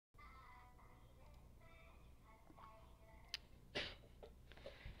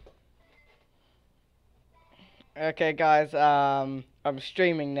Okay, guys. I'm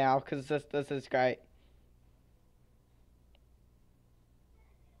streaming now because this is great.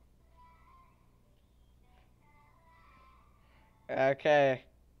 Okay.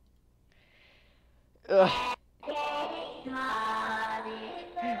 Ugh.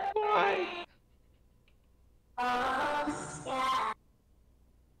 Why?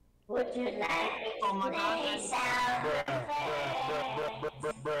 Would you like me to play sound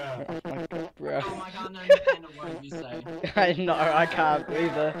Bruh. Oh, I can't understand a word you say. I know, I can't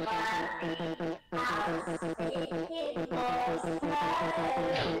either.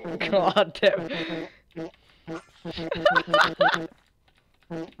 God damn.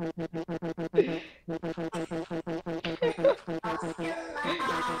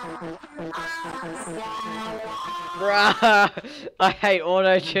 Bruh, I hate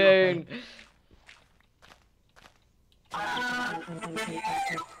auto-tune.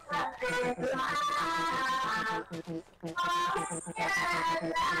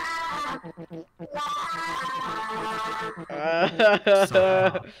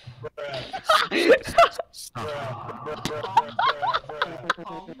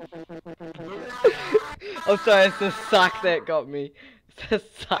 I'm sorry, it's the suck that got me. It's the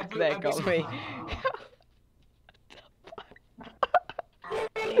suck that got me.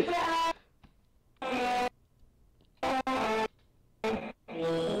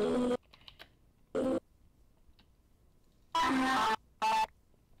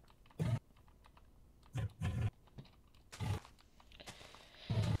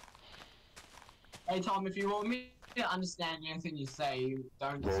 Hey Tom, if you want me to understand anything you say,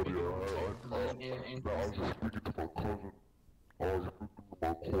 don't speak in Do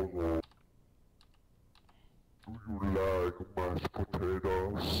you like mashed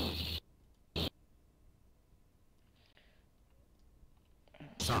potatoes?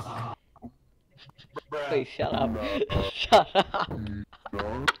 Please shut up. Shut up.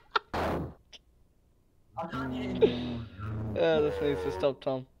 I can't hear you. This needs to stop,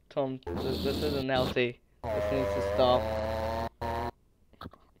 Tom. Tom, this isn't healthy. This needs to stop.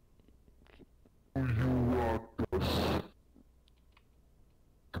 Do you want this?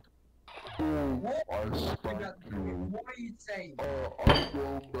 I spank you. What are you saying? I'm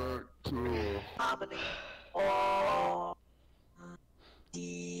going back to... harmony? Oh,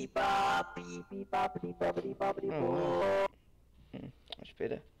 dee ba bee bee ba bee ba bee ba bee Oh, much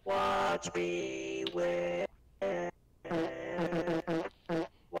better. Watch me win.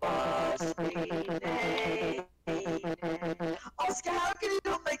 Watch me name. Oscar, how can you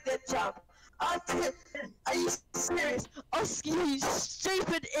not make that jump? Are you serious? Oscar, you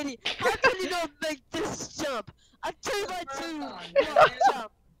stupid idiot! How can you not make this jump? A 2x2 block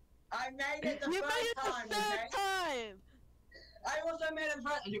jump! I made it the You first made it time, the third okay? time! I also made it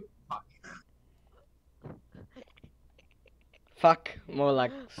first. You fuck. Fuck, more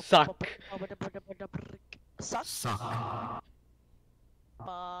like suck. Suck? Suck.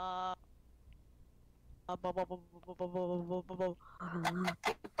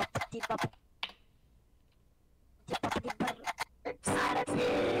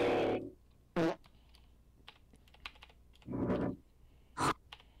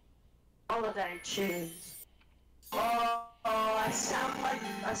 Holiday tunes. Oh, I sound like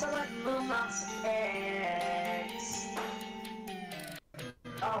Lil Nas X.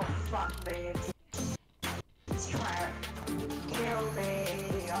 Oh fuck me, it's trying to kill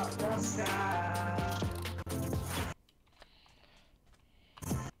me on the sky.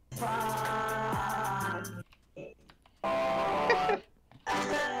 Fuck me. Oh,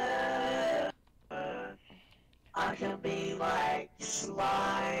 I can be like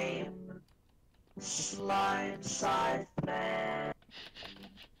slime scythe man.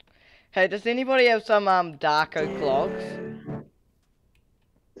 Hey, does anybody have some Darko clogs?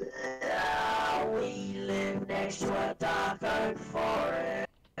 We live next to a dark oak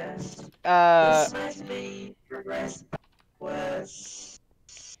forest. Uh, This makes me progress backwards.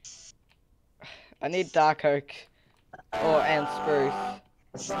 I need dark oak and spruce.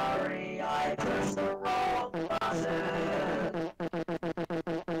 Sorry, I pressed the wrong button.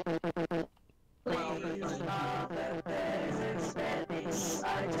 Please love the best Spanish.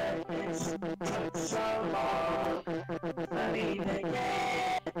 I take this took so long for me to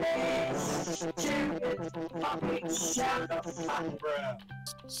get this stupid fucking sound of fuck.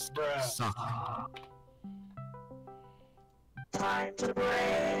 Suck. Time to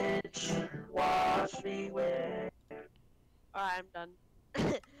bridge. Watch me win. Alright, I'm done.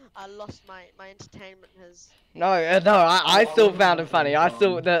 I lost my entertainment has. No, no, I still found it funny. I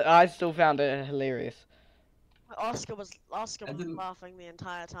still found it hilarious. Oscar was I didn't- laughing the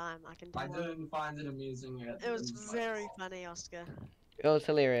entire time. I can I tell. didn't find it amusing yet. It was very funny, Oscar. It was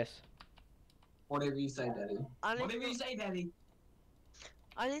hilarious. Whatever you say, Daddy. I need, Whatever you to, say, Daddy.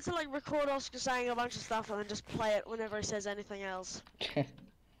 I need to like record Oscar saying a bunch of stuff and then just play it whenever he says anything else.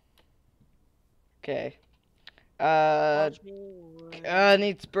 Okay. Watch me work. I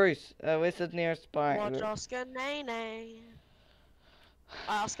need spruce. Where's the nearest spine? Watch Oscar nay nay.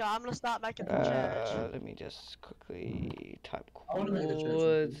 Oscar, I'm gonna start making the church. Let me just quickly type I wanna make the church with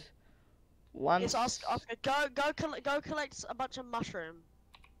chords. you. Once. Yes, Oscar, go collect a bunch of mushroom.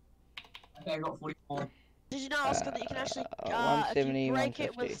 Okay, I got 44. Did you know, Oscar, that you can actually, if 170, you break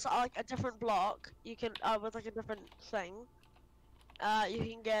it 150. with like a different block, you can, with like a different thing, you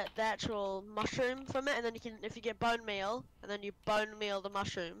can get the actual mushroom from it, and then you can, if you get bone meal, and then you bone meal the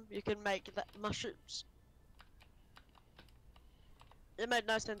mushroom, you can make the mushrooms. It made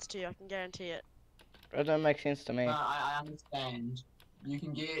no sense to you, I can guarantee it. That don't make sense to me. I understand. You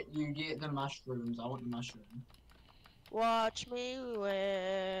get the mushrooms. I want the mushroom. Watch me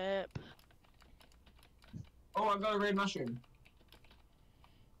whip. Oh, I got a red mushroom.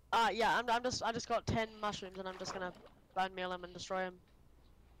 Yeah, I just got 10 mushrooms, and I'm just gonna bone meal them and destroy them.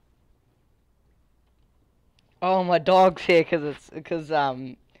 Oh, my dog's here because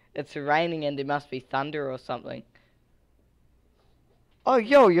it's raining and there must be thunder or something. Oh,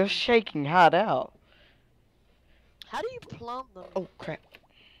 yo, you're shaking hard out. How do you plant them? Oh, crap.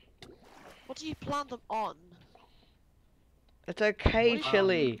 What do you plant them on? It's okay, What?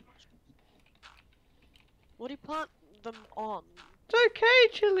 Chili. What do you plant them on? It's okay,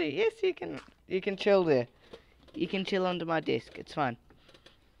 Chili. Yes, you can chill there. You can chill under my desk. It's fine.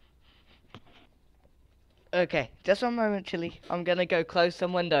 Okay, just one moment, Chili. I'm gonna go close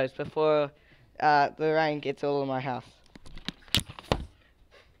some windows before the rain gets all in my house.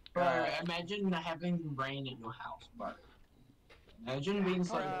 Bro, imagine having rain in your house, bro. Imagine being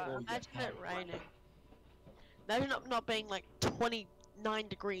so poor. Imagine it raining. Imagine it not being like 29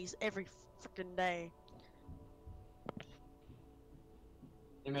 degrees every freaking day.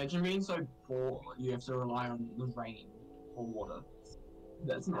 Imagine being so poor you have to rely on the rain for water.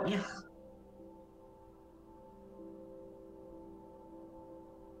 That's not.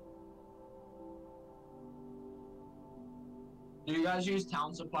 Do you guys use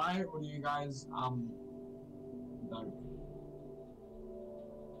town supply or do you guys don't?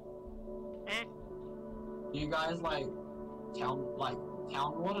 Eh? Do you guys like town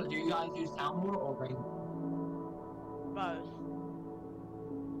water? Do you guys use town water or rain? Both.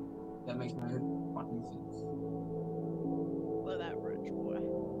 That makes no fucking sense. Look at that rich boy.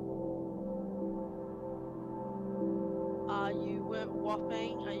 Are you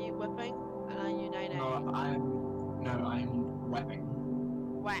whopping? Are you whipping? And are you nay nay? I'm whapping.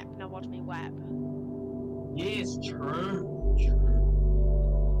 Whap. Now watch me whap. Yes, true.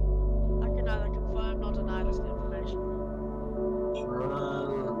 I can neither confirm nor deny this information.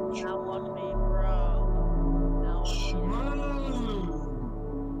 True. Now watch me, bro. Now watch me. True.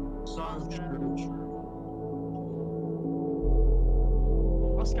 So true.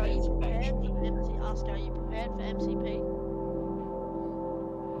 Oscar, are you prepared for MC? Oscar, are you prepared for MCP?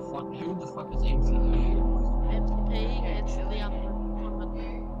 Who the fuck is MCP? MCP, it's the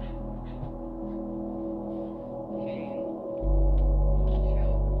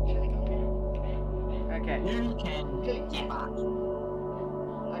Okay. You can get back.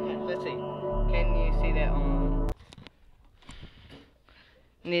 Okay, let's see. Can you see that on?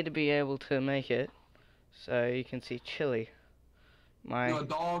 Need to be able to make it so you can see Chili. Your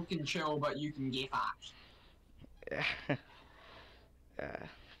dog can chill, but you can get back.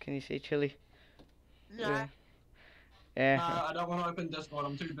 Can you see Chili? No. Yeah. No, I don't want to open Discord.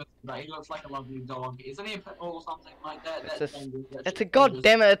 I'm too busy. But he looks like a lovely dog. Isn't he a pit bull or something like that? It's a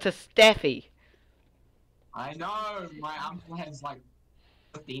goddamn it! It's a staffy. I know. My uncle has like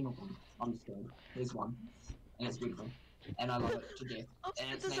 15 of them. I'm just kidding. There's one, and it's beautiful, and I love it to death. Oscar,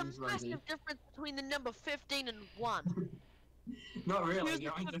 And its there's name's a Rosie. massive difference between the number 15 and 1. Not really. Who's The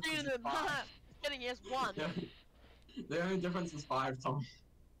the only 15 difference and is the 5. Getting yes, 1. The only difference is 5, Tom.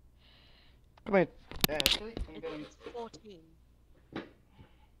 Come here. Chili. It's 14. It's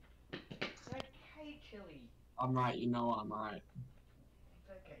okay, Chili. I'm right. You know I'm right. It's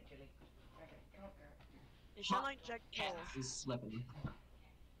okay, Chili. Okay, come on, You sound like Jack Paul. He's slipping.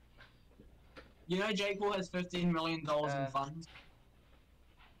 You know Jake Paul has $15 million in funds?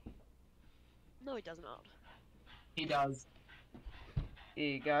 No, he does not. He does. Here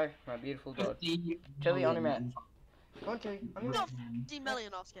you go, my beautiful dog. 50 Chili on him million out. Come on, Chili. On your No, mat. 50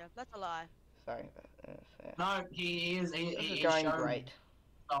 million, Oscar. That's a lie. Sorry. No, he is. This is He's going shown great.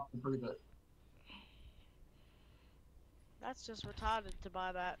 stuff to prove it. That's just retarded to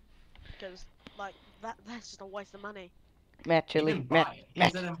buy that, because like that's just a waste of money. Matt, You Chili, can Matt, buy it. Matt,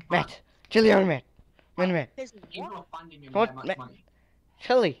 Is it in Matt, Chili on Matt. Matt. Here's People what? are funding him What, that much Matt? money.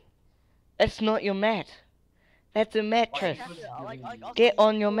 Chili, that's not your mat. That's a Like, mattress. you could Like, really- Oscar, Get you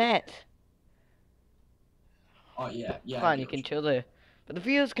on your can- mat. Oh yeah, yeah. I Fine, get you what can chill there. But the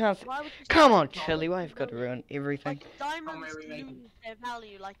viewers can't see. Why would you Come say on, that? Chili, why you've got to ruin everything? Like diamonds Where we making? lose their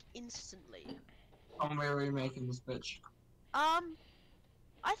value like instantly. On where are we making this bitch?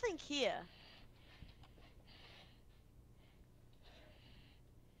 I think here.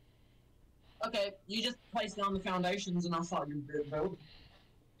 Okay, you just place down the foundations and I'll start you build.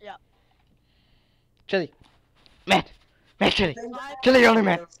 Chili. Matt. Matt, Chili. I- Chili on your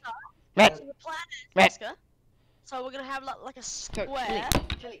mat. Matt. So the plan is, Matt. Oscar, so we're gonna have like a So, square,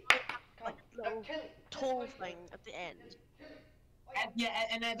 Chili. like a little tall thing at the end.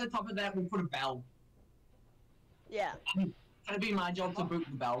 And at the top of that we'll put a bell. Yeah, Can it be my job to boot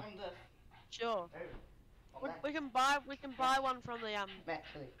the bell? sure. We can buy one from the Matt,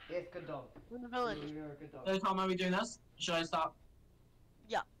 Chili. Yes, good dog. from the village. You're a good dog. So Tom, are we doing this? Should I start?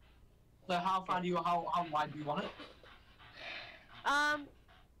 Yeah. So how wide do you want it?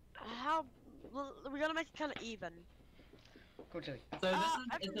 How we're gonna make it kind of even. Go, Chili. So this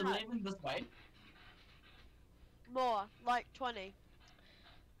I is it's don't know. 11 this way. More like 20.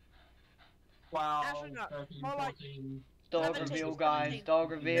 12, Actually, no. 13, More like- 14. Dog 17, reveal, guys. 17.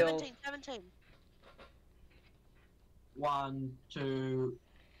 Dog reveal. 17. 1, 2,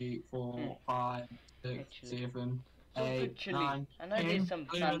 3, 4, 5, 6, Actually. 7, So 8, good, Chili. 9, I know 10, there's some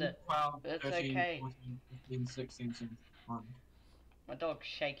 11, thunder. 12, but it's 13, okay. 14, 15, 16, 17, My dog's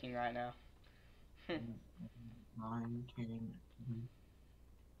shaking right now. 9, 10, 11,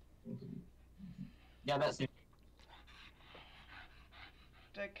 13. Yeah, that's it.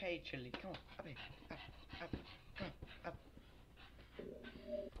 It's okay, Chili. Come on. Up here. Up. Come on. Up.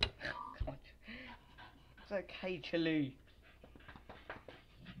 Come on. It's okay, Chili.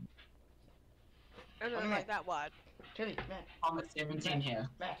 I don't Okay. like that wide. Chili, Matt. I'm at 17 here.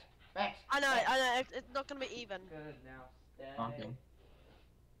 Matt. Matt. I know. It's not gonna be even. Good, now stay. Okay.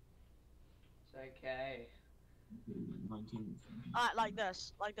 It's okay. 19. Alright, like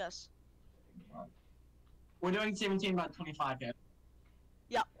this. We're doing 17 by 25 here.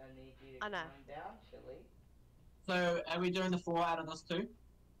 I need you to I know. calm down, Chili. So, are we doing the floor out of this too?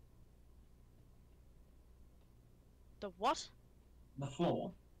 The what? The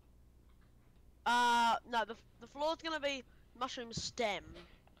floor. No. The floor's gonna be mushroom stem.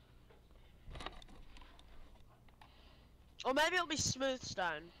 Or maybe it'll be smooth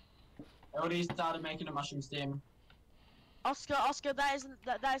stone. I already started making a mushroom stem. Oscar, that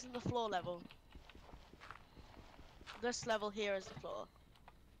isn't the floor level. This level here is the floor.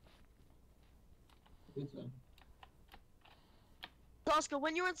 So Oscar,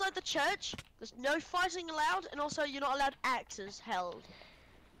 when you're inside the church, there's no fighting allowed, and also you're not allowed axes held.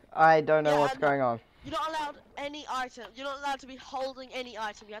 I don't know Yeah, what's I'm going on. You're not allowed any item. You're not allowed to be holding any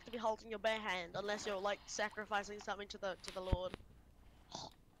item. You have to be holding your bare hand, unless you're like sacrificing something to the Lord.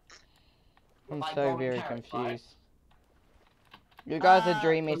 I'm Like so golden very carrots, right? confused. You guys are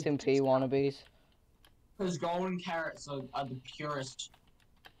Dream golden SMP wannabes. Because golden carrots are the purest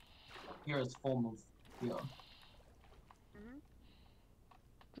form of pure.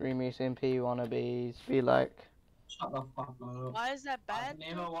 Dream SMP wannabes. Be like. Shut the fuck up. Why is that bad?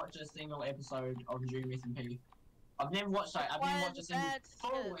 I've never watched a single episode of Dream SMP. I've never watched a single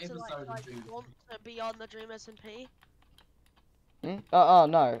full episode of Dream want to be on the Dream SMP? Oh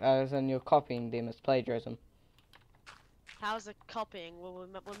no, as in you're copying them as plagiarism. How's it copying? Well,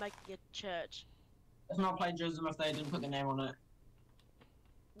 we're making a church. It's not plagiarism if they didn't put their name on it.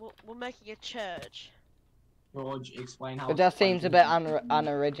 We're making a church. George, explain how. It it's just seems a bit plagiarism.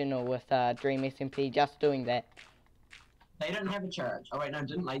 unoriginal with Dream SMP just doing that. They didn't have a church. Oh wait, no,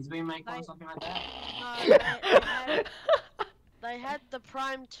 didn't Laserbeam make one or something like that? No, they had the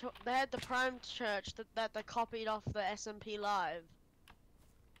prime. They had the prime church that they copied off the SMP Live.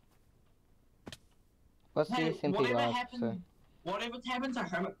 What's the Hey, SMP whatever like? happened, So, whatever's happened to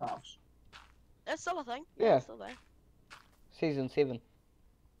Hermitcraft? It's still a thing. Yeah. It's still there. season 7.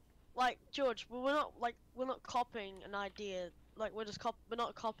 Like George, we're not copying an idea. Like we're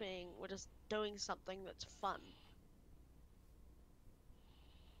not copying. We're just doing something that's fun.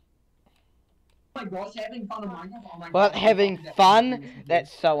 Oh my gosh, having fun in Minecraft. Oh my But God, you having copied that from fun, Dream SMP.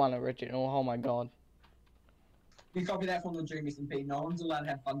 that's so unoriginal. Oh my god. You copy that from the Dream SMP. No one's allowed to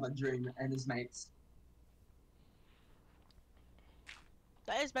have fun but Dream and his mates.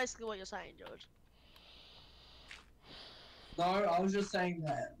 That is basically what you're saying, George. No, I was just saying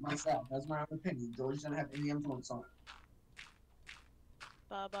that myself. That's my own opinion. George didn't have any influence on it.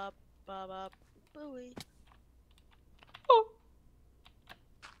 Ba ba ba ba booey. Oh.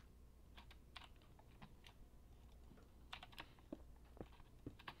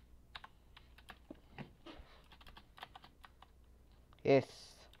 Yes.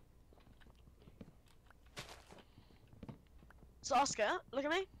 So Oscar, look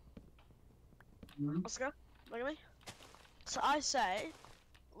at me. Mhm. Oscar, look at me. So I say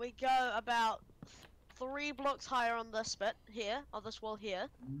we go about 3 blocks higher on this bit here, on this wall here.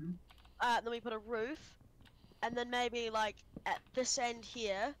 Mhm. Then we put a roof, and then maybe like at this end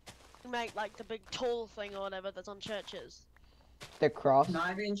here, we make like the big tall thing or whatever that's on churches. The cross. Can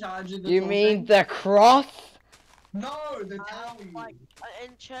I be in charge of the You tall mean thing? the cross? No, the tower. Like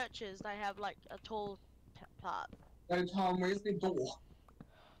in churches, they have like a tall part. No, Tom, where's the door?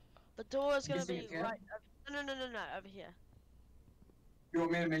 The door is You gonna see be it here? right. No, over here. You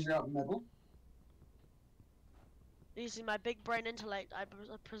want me to measure out the middle? Using my big brain intellect, I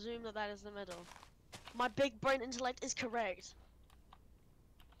presume that is the middle. My big brain intellect is correct.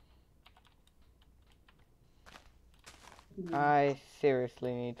 I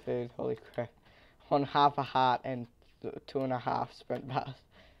seriously need food. Holy crap. On half a heart and 2.5 sprint bars.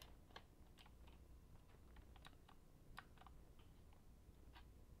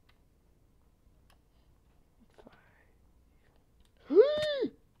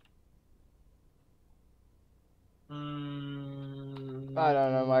 I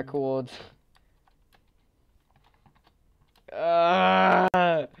don't know my chords. Is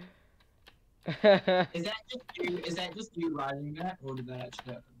that just you? Is that just you writing that, or did that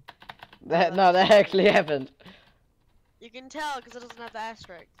actually happen? No, that actually happened. You can tell because it doesn't have the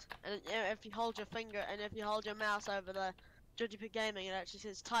asterisk. And if you hold your finger and if you hold your mouse over the JGP Gaming, it actually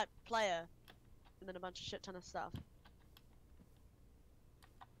says type player, and then a bunch of shit ton of stuff.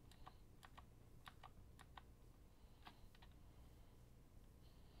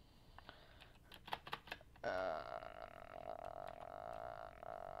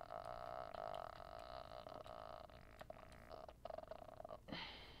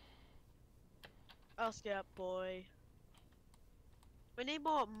 Oscar boy. We need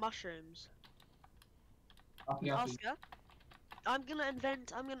more mushrooms. Okay. Oscar, I'm gonna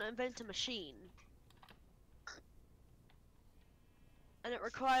invent a machine. And it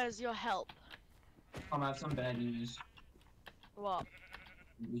requires your help. I have some bad news. What?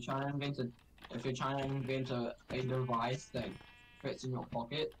 If you're trying to invent a device that fits in your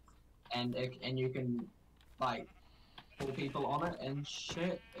pocket, and you can like pull people on it and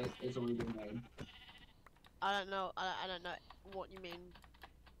shit, it's already been made. I don't know what you mean.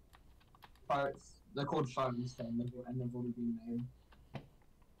 Phones, they're called phones, and they've already been made.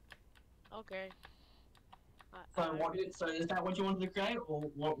 Okay. So is that what you wanted to create, or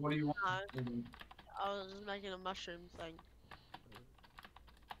what do you want? No. to do? I was just making a mushroom thing.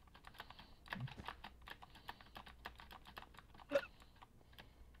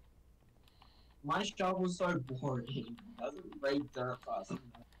 My job was so boring. It doesn't rate dirt fast.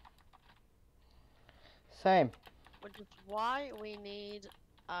 Same. Which is why we need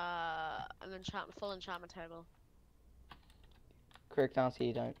an full enchantment table. Correct answer,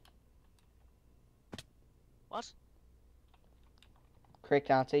 you don't. What?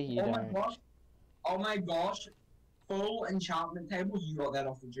 Correct answer, you Oh my don't. gosh! Oh my gosh! Full enchantment table. You got that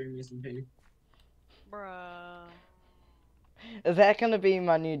off the Dream SMP. Bruh. Is that gonna be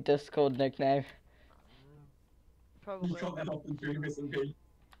my new Discord nickname? You Probably. got that off the Dream SMP.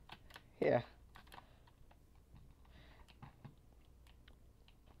 Yeah.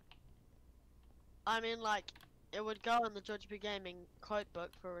 I mean, like, it would go in the JGP Gaming quote book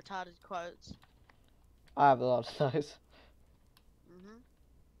for retarded quotes. I have a lot of those. Mhm.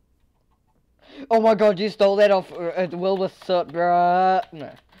 Oh my god, you stole that off Wilbur Soot, bruh.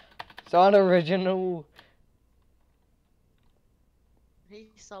 No. So unoriginal.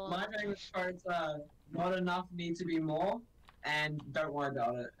 He stole My it. favorite quotes are "Not enough, need to be more," and "Don't worry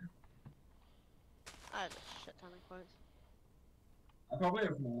about it." I had a shit ton of quotes. I probably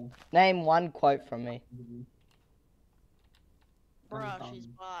have more. Name one quote from me. Bruh, she's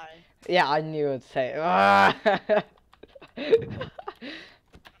bi. Yeah, I knew it'd say. Ah! I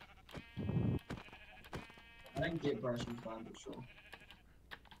don't get brushing fun, but sure.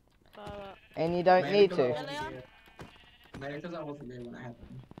 And you don't need because to. I wasn't there. Maybe because I wasn't there when it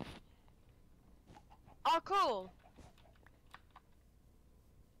happened. Oh, cool.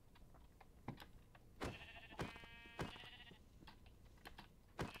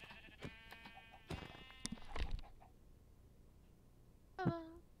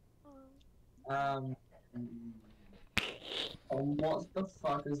 What the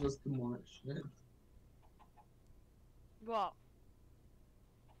fuck is this demonic shit? What?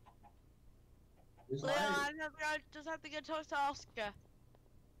 It's Leon, like I just have to go talk to Oscar.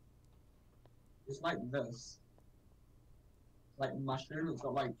 it's like this. Like mushroom, it's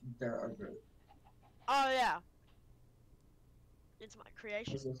got like dirt over it. Oh yeah. It's my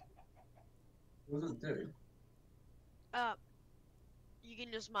creation. What's this? What does it do? You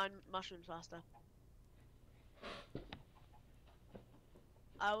can just mine mushrooms faster.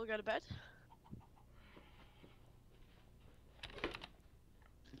 I will go to bed.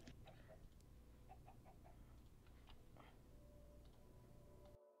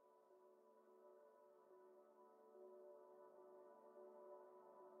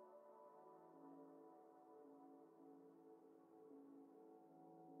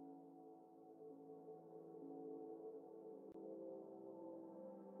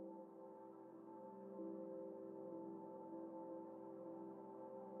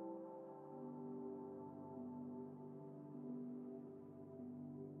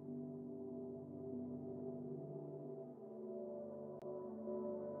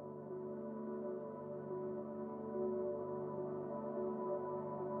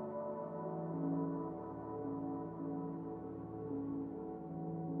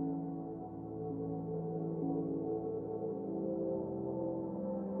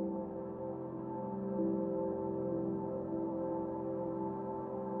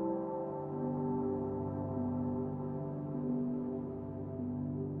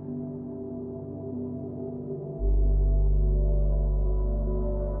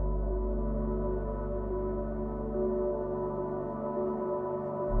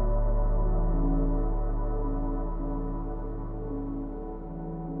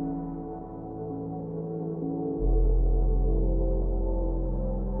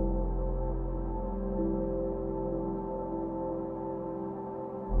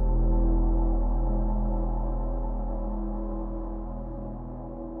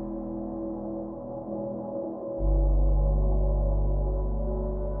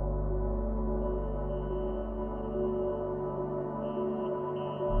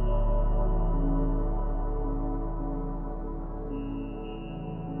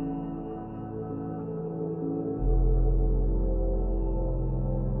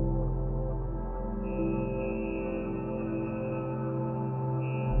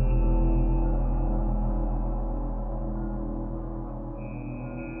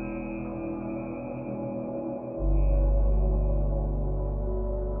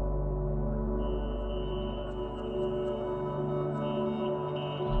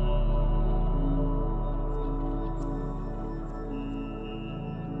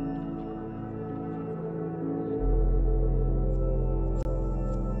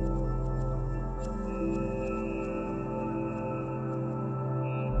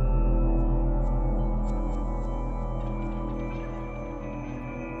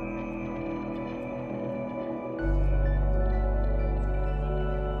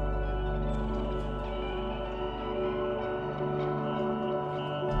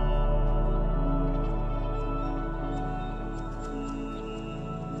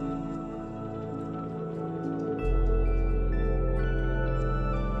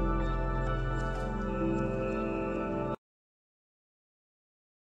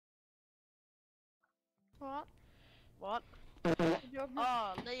 What? What? You're-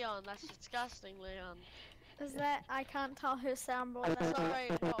 Oh, Leon, that's disgusting, Leon. Is that I can't tell whose soundboard that is. Sorry,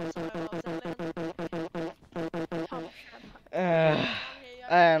 what was it, Leon? Oh, shut up. Down here, you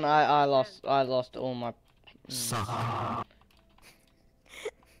have And to I stand. lost all my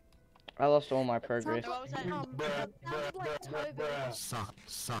I lost all my progress. What was that? That sounded like Toby.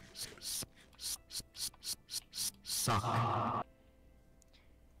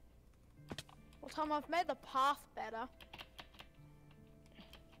 Well, Tom, I've made the path better.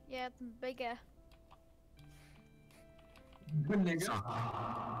 Yeah, it's bigger. Good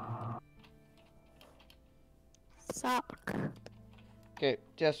nigga. Suck. Okay,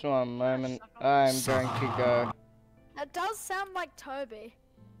 just one moment. I'm going to go. It does sound like Toby.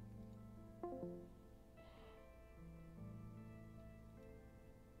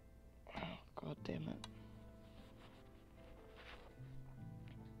 God damn it.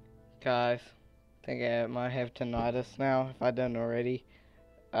 Guys, I think I might have tinnitus now if I didn't already.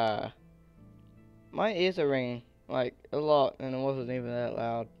 My ears are ringing like a lot and it wasn't even that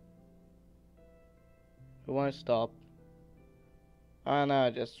loud. It won't stop. I don't know,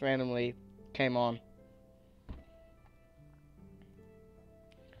 it just randomly came on.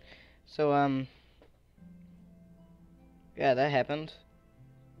 So, yeah, that happened.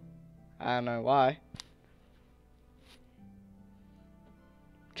 I don't know why.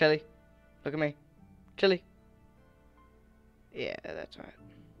 Chili, look at me. Chili. Yeah, that's right.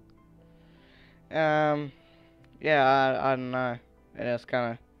 Yeah, I don't know. It just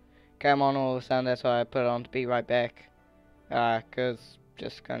kind of came on all of a sudden. That's why I put it on to be right back. Cause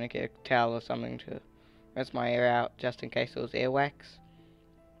just gonna get a towel or something to rinse my hair out, just in case it was earwax.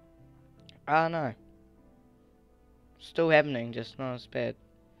 I don't know. Still happening, just not as bad.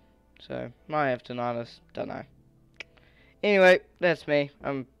 So, might have tinnitus, don't know. Anyway, that's me.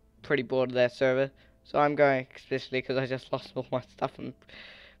 I'm pretty bored of that server. So I'm going, especially because I just lost all my stuff and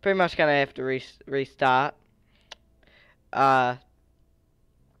pretty much gonna have to restart. But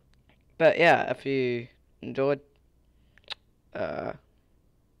yeah, if you enjoyed,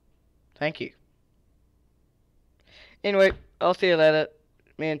 thank you. Anyway, I'll see you later.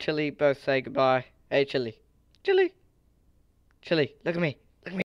 Me and Chili both say goodbye. Hey, Chili. Chili. Chili, look at me.